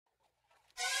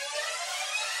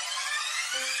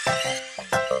Yes,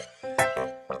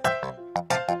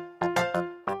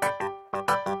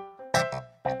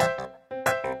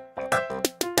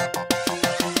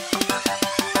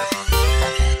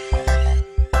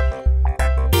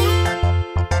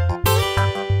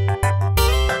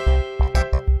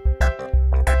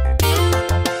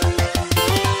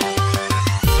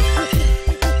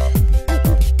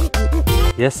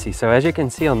 so as you can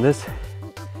see on this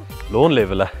lawn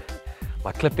leveler,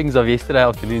 my clippings of yesterday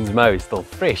afternoon's mow is still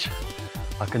fresh.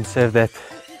 I can serve that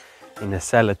in a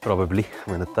salad probably.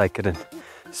 I'm going to take it and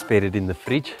spare it in the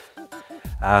fridge.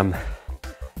 Yeah,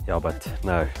 but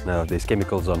no, there's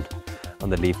chemicals on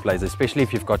the leaf blades, especially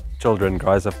if you've got children,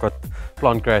 guys. I've got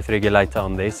plant growth regulator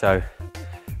on there, so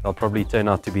they'll probably turn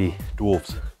out to be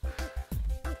dwarfs.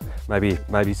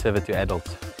 Maybe serve it to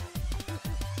adults.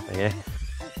 Okay.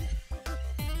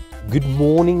 Good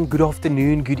morning, good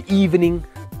afternoon, good evening,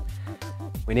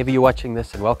 whenever you're watching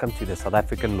this, and welcome to the South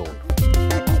African lawn.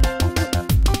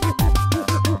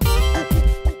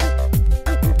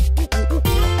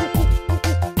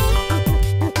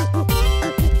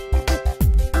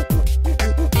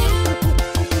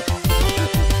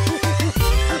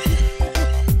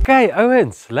 Okay,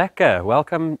 Owens, lekker.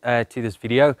 Welcome to this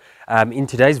video. In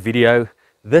today's video,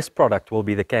 this product will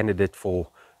be the candidate for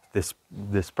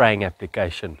the spraying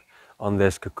application on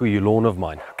this Kikuyu lawn of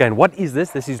mine. Okay, and what is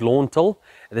this? This is Lawntyl.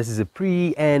 This is a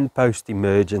pre and post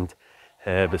emergent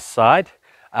herbicide.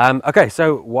 Okay,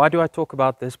 so why do I talk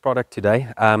about this product today?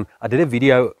 I did a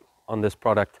video on this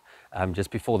product just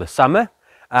before the summer.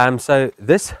 So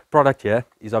this product here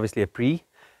is obviously a pre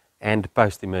and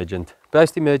post emergent.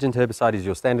 Post emergent herbicide is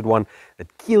your standard one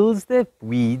that kills the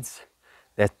weeds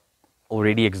that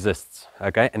already exists.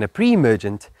 Okay, and a pre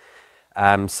emergent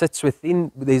sits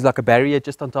within, there's like a barrier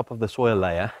just on top of the soil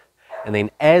layer, and then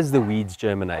as the weeds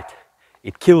germinate,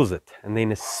 it kills it. And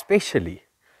then especially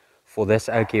for this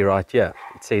oakie right here,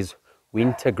 it says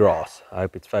wintergrass. I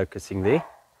hope it's focusing there.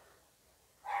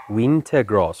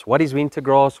 Wintergrass. What is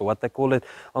wintergrass, or what they call it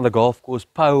on the golf course,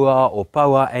 Poa or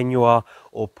Poa Annua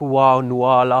or Poa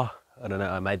Annua? I don't know,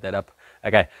 I made that up.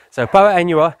 Okay, so Poa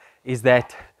Annua is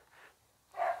that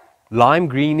lime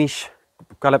greenish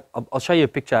color. I'll show you a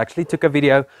picture. I actually took a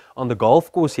video on the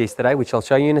golf course yesterday, which I'll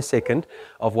show you in a second,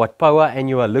 of what Poa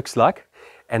Annua looks like.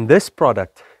 And this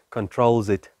product controls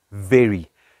it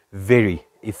very, very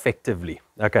effectively.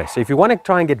 Okay, so if you want to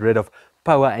try and get rid of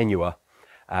Poa Annua,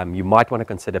 you might want to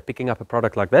consider picking up a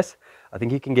product like this. I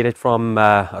think you can get it from,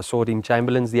 I saw it in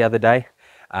Chamberlain's the other day.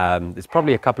 There's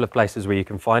probably a couple of places where you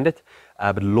can find it.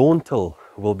 But Lawntyl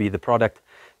will be the product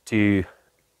to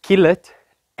kill it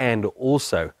and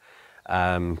also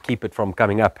keep it from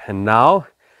coming up. And now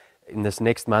in this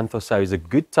next month or so is a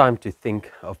good time to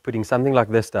think of putting something like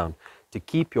this down to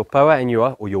keep your Poa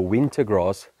Annua or your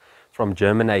wintergrass from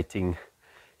germinating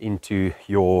into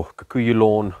your Kikuyu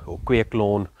lawn or Kweek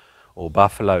lawn or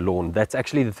buffalo lawn. That's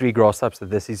actually the three grass types that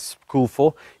this is cool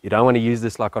for. You don't want to use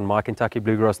this like on my Kentucky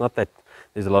bluegrass. Not that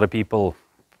there's a lot of people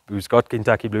who's got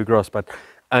Kentucky bluegrass, but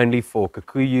only for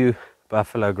Kikuyu,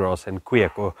 buffalo grass and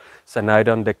Kweek, or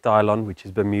Synodon dictylon, which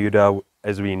is Bermuda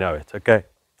as we know it. Okay,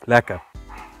 lekker.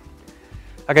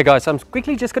 Okay guys, so I'm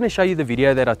quickly just going to show you the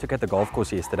video that I took at the golf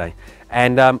course yesterday.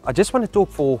 And I just want to talk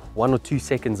for 1 or 2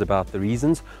 seconds about the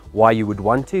reasons why you would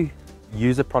want to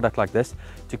use a product like this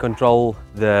to control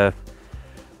the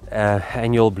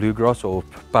annual bluegrass or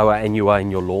Poa Annua in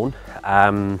your lawn.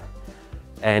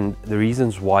 And the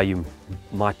reasons why you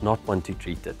might not want to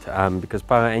treat it. Because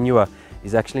Poa Annua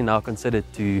is actually now considered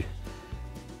to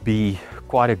be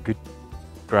quite a good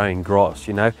growing grass,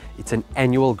 you know. It's an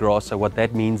annual grass, so what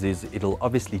that means is it'll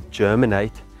obviously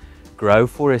germinate, grow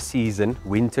for a season.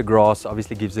 Winter grass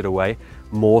obviously gives it away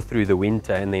more through the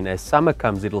winter, and then as summer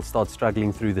comes, it'll start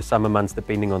struggling through the summer months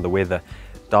depending on the weather.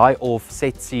 Die off,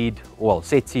 set seed,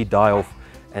 die off,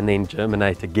 and then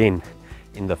germinate again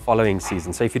in the following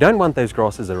season. So if you don't want those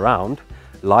grasses around,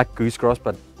 like goosegrass,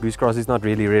 but goosegrass is not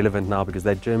really relevant now because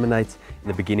that germinates in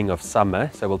the beginning of summer.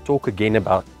 So we'll talk again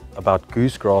about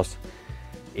goosegrass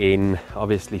in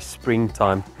obviously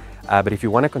springtime. But if you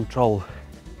want to control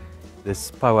this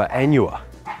Poa Annua,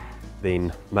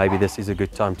 then maybe this is a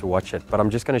good time to watch it. But I'm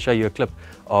just going to show you a clip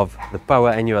of the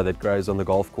Poa Annua that grows on the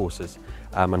golf courses.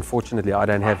 Unfortunately, I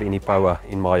don't have any Poa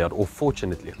in my yard, or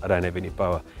fortunately, I don't have any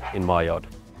Poa in my yard.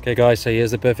 Okay guys, so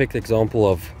here's a perfect example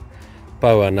of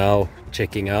Poa now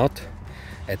checking out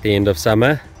at the end of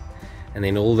summer, and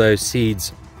then all those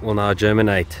seeds will now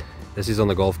germinate. This is on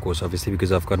the golf course obviously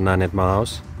because I've got none at my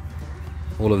house.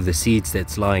 All of the seeds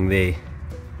that's lying there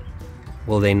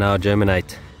will then now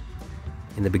germinate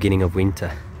in the beginning of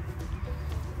winter.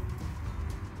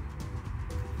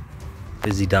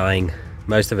 busy dying.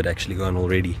 Most of it actually gone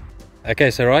already.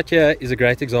 Okay, so right here is a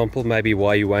great example maybe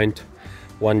why you won't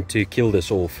want to kill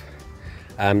this off.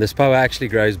 This Poa actually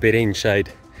grows better in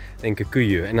shade than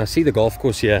kikuyu, and I see the golf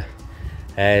course here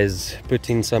has put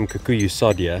in some kikuyu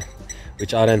sod here,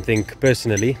 which I don't think,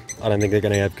 personally, I don't think they're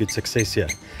going to have good success here.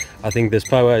 I think this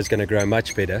Poa is going to grow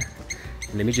much better.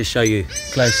 And let me just show you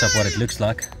close up what it looks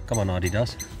like. Come on,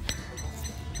 Adidas.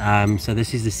 So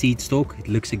this is the seed stalk. It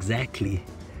looks exactly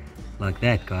like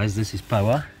that, guys. This is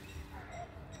Poa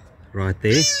right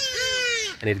there,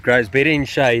 and it grows better in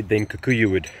shade than kikuyu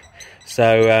would.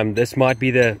 So this might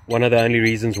be one of the only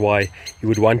reasons why you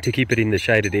would want to keep it in the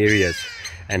shaded areas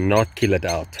and not kill it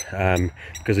out,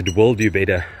 because it will do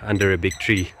better under a big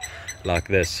tree like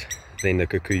this than the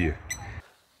kikuyu.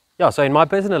 Yeah, so in my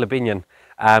personal opinion,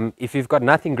 if you've got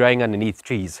nothing growing underneath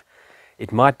trees,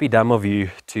 it might be dumb of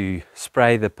you to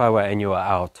spray the Poa Annua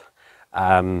out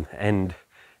and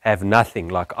have nothing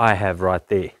like I have right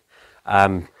there,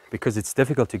 because it's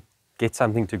difficult to get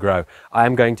something to grow. I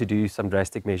am going to do some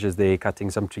drastic measures there, cutting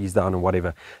some trees down and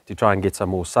whatever, to try and get some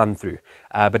more sun through.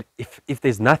 But if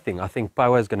there's nothing, I think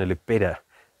Poa is going to look better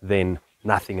than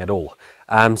nothing at all.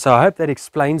 So I hope that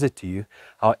explains it to you.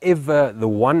 However, the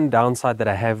one downside that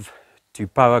I have to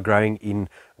Poa growing in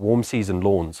warm season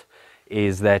lawns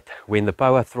is that when the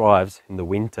Poa thrives in the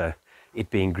winter,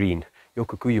 it being green, your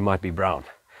kikuyu might be brown.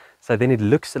 So then it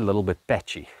looks a little bit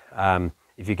patchy,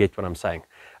 if you get what I'm saying.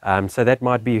 So that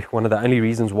might be one of the only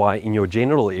reasons why in your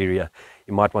general area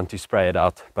you might want to spray it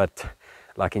out, but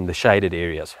like in the shaded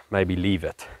areas, maybe leave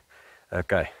it,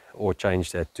 okay, or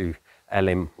change that to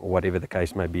LM or whatever the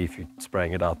case may be if you're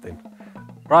spraying it out then.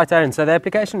 Right, Aaron, so the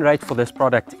application rate for this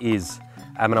product is,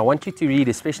 and I want you to read,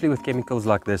 especially with chemicals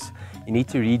like this, you need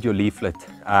to read your leaflet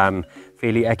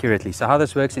fairly accurately. So how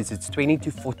this works is it's 20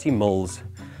 to 40 mils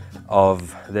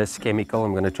of this chemical.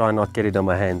 I'm going to try not get it on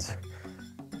my hands,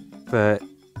 per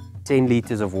 10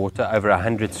 liters of water over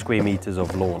 100 square meters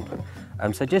of lawn.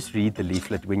 So just read the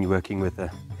leaflet when you're working with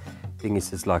a thing. It's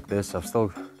just like this.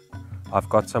 I've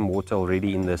got some water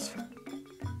already in this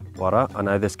water. I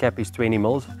know this cap is 20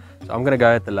 mils, so I'm going to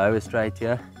go at the lowest rate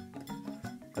here.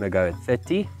 I'm going to go at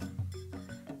 30,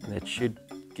 and that should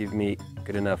give me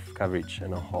good enough coverage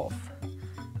and a half.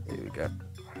 There we go.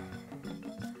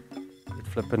 It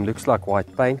flippin' looks like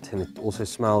white paint, and it also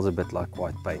smells a bit like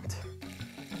white paint.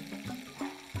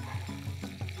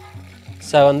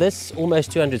 So on this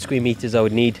almost 200 square meters, I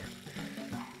would need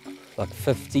like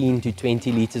 15 to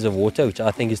 20 liters of water, which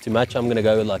I think is too much. I'm going to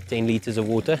go with like 10 liters of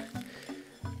water.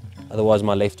 Otherwise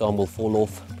my left arm will fall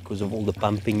off because of all the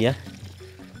pumping here.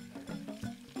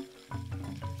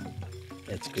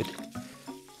 That's good.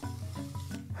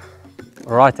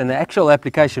 Alright, and the actual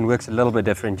application works a little bit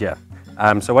different here.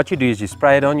 So what you do is you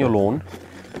spray it on your lawn,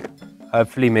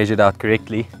 hopefully measured out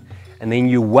correctly, and then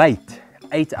you wait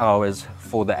 8 hours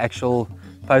for the actual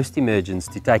post-emergence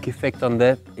to take effect on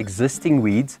the existing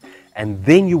weeds, and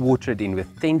then you water it in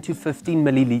with 10 to 15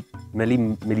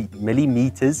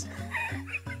 millimeters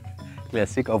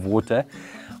classic of water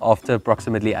after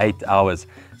approximately 8 hours,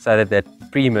 so that that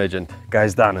pre-emergent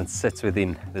goes down and sits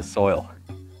within the soil.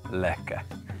 Lekker.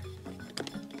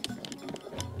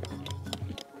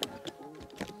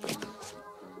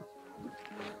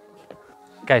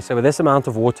 Okay, so with this amount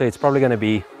of water, it's probably going to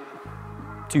be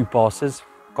 2 passes.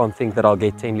 Can't think that I'll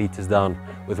get 10 liters down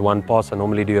with 1 pass. I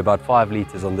normally do about 5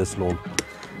 liters on this lawn.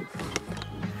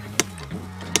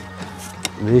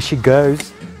 And there she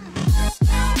goes.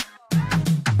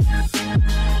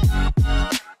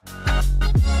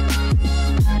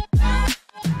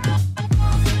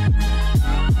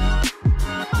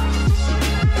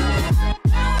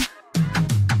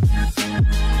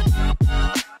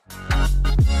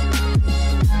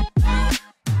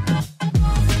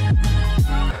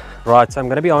 Right, so I'm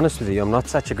going to be honest with you, I'm not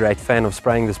such a great fan of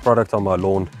spraying this product on my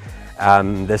lawn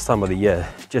this time of the year,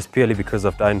 just purely because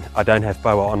I don't have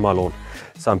Poa on my lawn.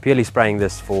 So I'm purely spraying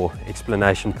this for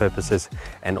explanation purposes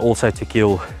and also to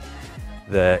kill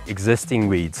the existing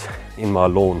weeds in my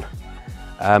lawn.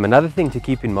 Another thing to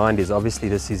keep in mind is obviously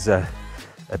this is a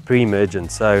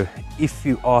pre-emergent, so if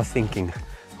you are thinking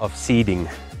of seeding,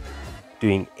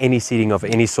 doing any seeding of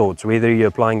any sorts, whether you're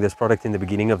applying this product in the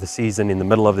beginning of the season, in the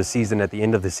middle of the season, at the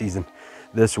end of the season,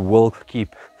 this will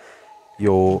keep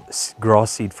your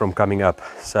grass seed from coming up.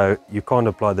 So you can't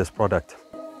apply this product.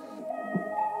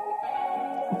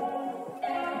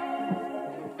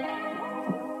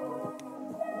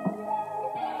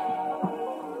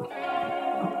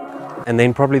 And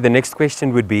then probably the next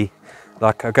question would be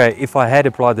like, okay, if I had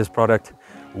applied this product,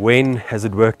 when has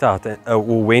it worked out? Or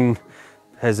when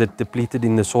has it depleted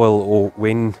in the soil, or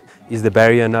when is the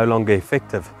barrier no longer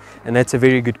effective? And that's a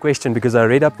very good question, because I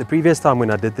read up the previous time when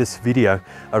I did this video,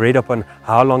 I read up on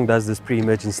how long does this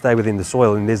pre-emergent stay within the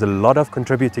soil, and there's a lot of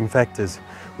contributing factors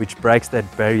which breaks that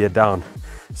barrier down.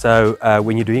 So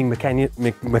when you're doing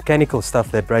mechanical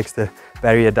stuff that breaks the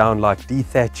barrier down, like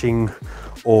dethatching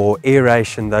or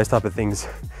aeration, those type of things,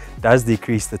 does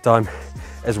decrease the time,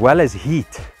 as well as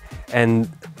heat and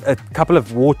a couple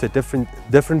of water,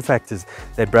 different factors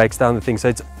that breaks down the thing.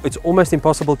 So it's almost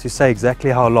impossible to say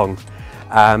exactly how long.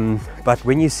 But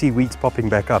when you see weeds popping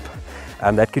back up,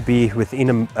 that could be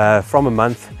within from a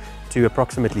month to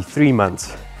approximately 3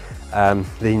 months,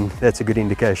 then that's a good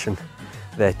indication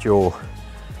that your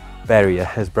barrier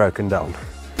has broken down.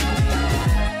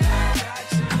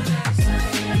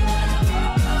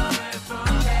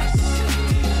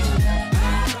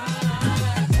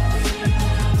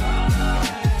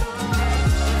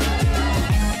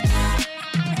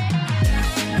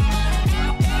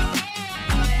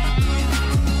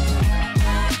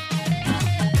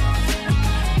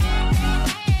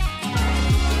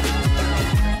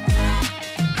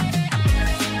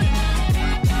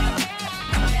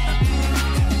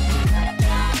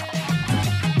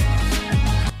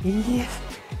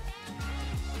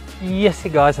 Yes,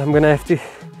 guys, I'm gonna have to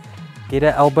get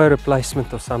an elbow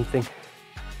replacement or something.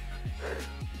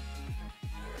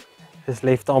 This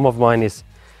left arm of mine is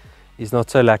not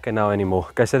so lacquer now anymore.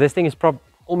 Okay, so this thing is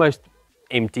almost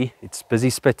empty. It's busy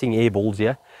spitting air balls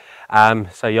here.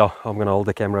 So yeah, I'm gonna hold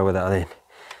the camera with the other end.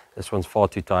 This one's far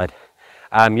too tight.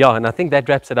 Yeah, and I think that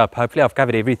wraps it up. Hopefully I've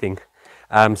covered everything.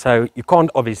 So you can't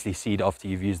obviously seed after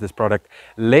you've used this product.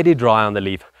 Let it dry on the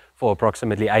leaf for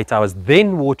approximately 8 hours,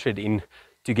 then water it in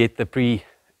to get the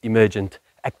pre-emergent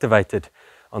activated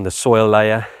on the soil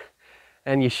layer,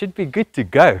 and you should be good to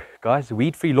go, guys.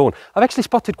 Weed-free lawn. I've actually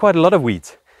spotted quite a lot of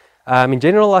weeds. In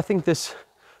general, I think this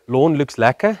lawn looks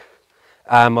lacquer.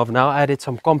 I've now added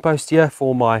some compost here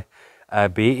for my bare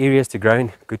areas to grow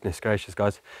in. Goodness gracious,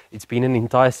 guys, it's been an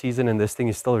entire season and this thing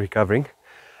is still recovering.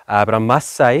 But I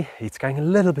must say it's going a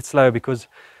little bit slow because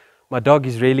my dog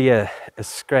is really a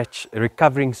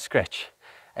recovering scratch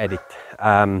addict.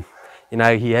 You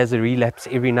know, he has a relapse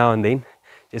every now and then.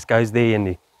 Just goes there and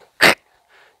he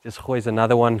just hoys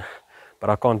another one. But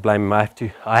I can't blame him.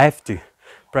 I have to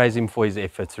praise him for his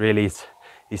efforts. Really,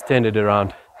 he's turned it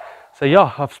around. So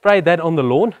yeah, I've sprayed that on the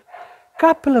lawn.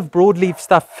 Couple of broadleaf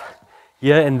stuff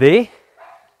here and there,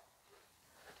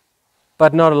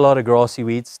 but not a lot of grassy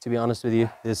weeds, to be honest with you.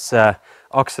 This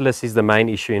oxalis is the main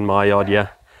issue in my yard here.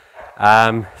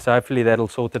 So hopefully that'll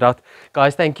sort it out.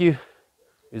 Guys, thank you.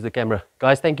 Here's the camera.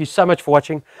 Guys, thank you so much for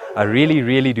watching. I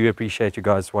really do appreciate you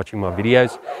guys watching my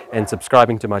videos and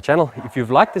subscribing to my channel. If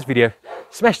you've liked this video,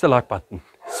 smash the like button.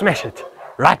 Smash it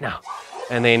right now.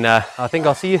 And then I think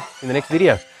I'll see you in the next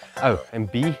video. Oh, and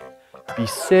be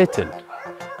certain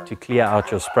to clear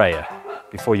out your sprayer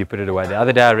before you put it away. The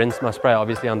other day I rinsed my sprayer,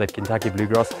 obviously on that Kentucky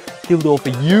bluegrass, killed off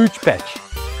a huge patch.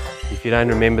 If you don't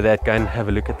remember that, go and have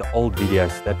a look at the old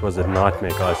videos. That was a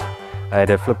nightmare, guys. I had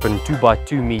a flipping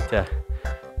 2x2 meter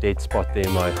dead spot there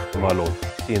in my lawn.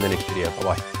 See you in the next video. Bye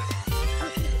bye.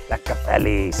 Lekker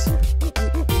fellies.